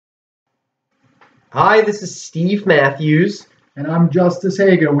Hi, this is Steve Matthews. And I'm Justice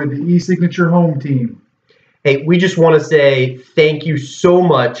Haga with the e-signature home team. Hey, we just want to say thank you so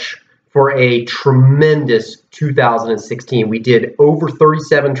much for a tremendous 2016. We did over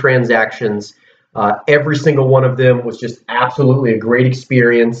 37 transactions. Every single one of them was just absolutely a great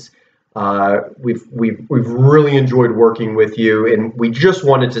experience. We've really enjoyed working with you, and we just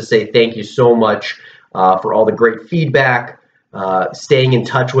wanted to say thank you so much for all the great feedback, staying in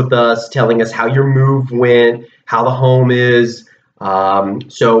touch with us, telling us how your move went, how the home is.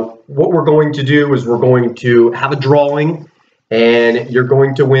 So what we're going to do is we're going to have a drawing, and you're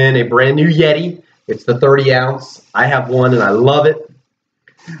going to win a brand new YETI. It's the 30 ounce. I have one and I love it.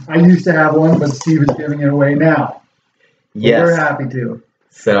 I used to have one, but Steve is giving it away now. Yes. We're happy to.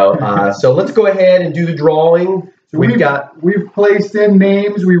 So so let's go ahead and do the drawing. So we've placed in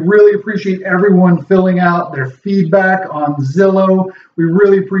names. We really appreciate everyone filling out their feedback on Zillow. We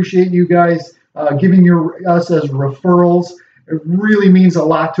really appreciate you guys giving us as referrals. It really means a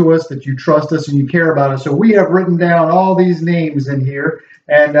lot to us that you trust us and you care about us. So we have written down all these names in here,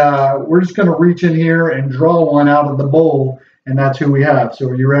 and we're just going to reach in here and draw one out of the bowl, and that's who we have. So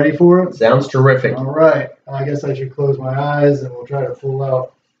are you ready for it? Sounds terrific. All right. I guess I should close my eyes, and we'll try to pull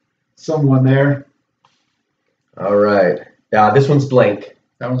out someone there. All right. This one's blank.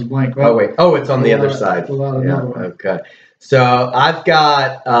 That one's blank. Oh, wait. Oh, it's on the other side. Pull out another one. Okay. So I've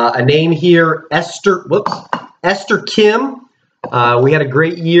got a name here, Esther Kim. We had a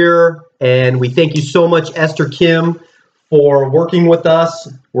great year, and we thank you so much, Esther Kim, for working with us.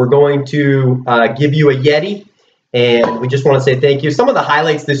 We're going to give you a YETI, and we just want to say thank you. Some of the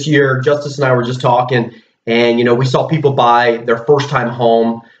highlights this year, Justice and I were just talking, and we saw people buy their first time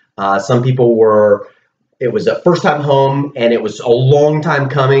home. Some people it was a first time home, and it was a long time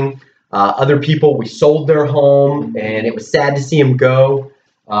coming. Other people, we sold their home, and it was sad to see them go.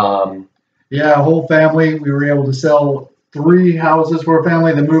 Yeah, a whole family. We were able to sell 3 houses for a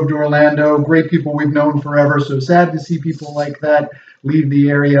family that moved to Orlando. Great people we've known forever. So sad to see people like that leave the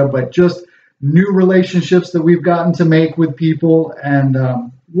area, but just new relationships that we've gotten to make with people. And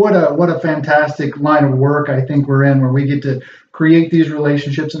what a fantastic line of work I think we're in, where we get to create these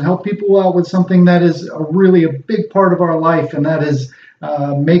relationships and help people out with something that is really a big part of our life, and that is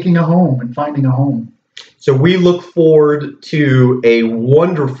making a home and finding a home. So we look forward to a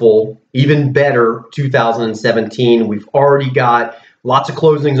wonderful, even better 2017. We've already got lots of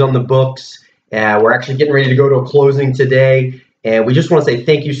closings on the books. We're actually getting ready to go to a closing today. And we just want to say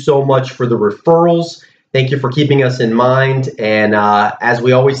thank you so much for the referrals. Thank you for keeping us in mind. And as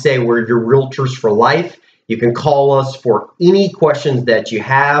we always say, we're your realtors for life. You can call us for any questions that you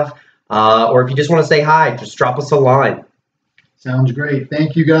have, or if you just want to say hi, just drop us a line. Sounds great.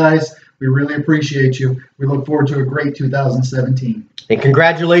 Thank you, guys. We really appreciate you. We look forward to a great 2017. And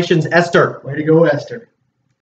congratulations, Esther. Way to go, Esther.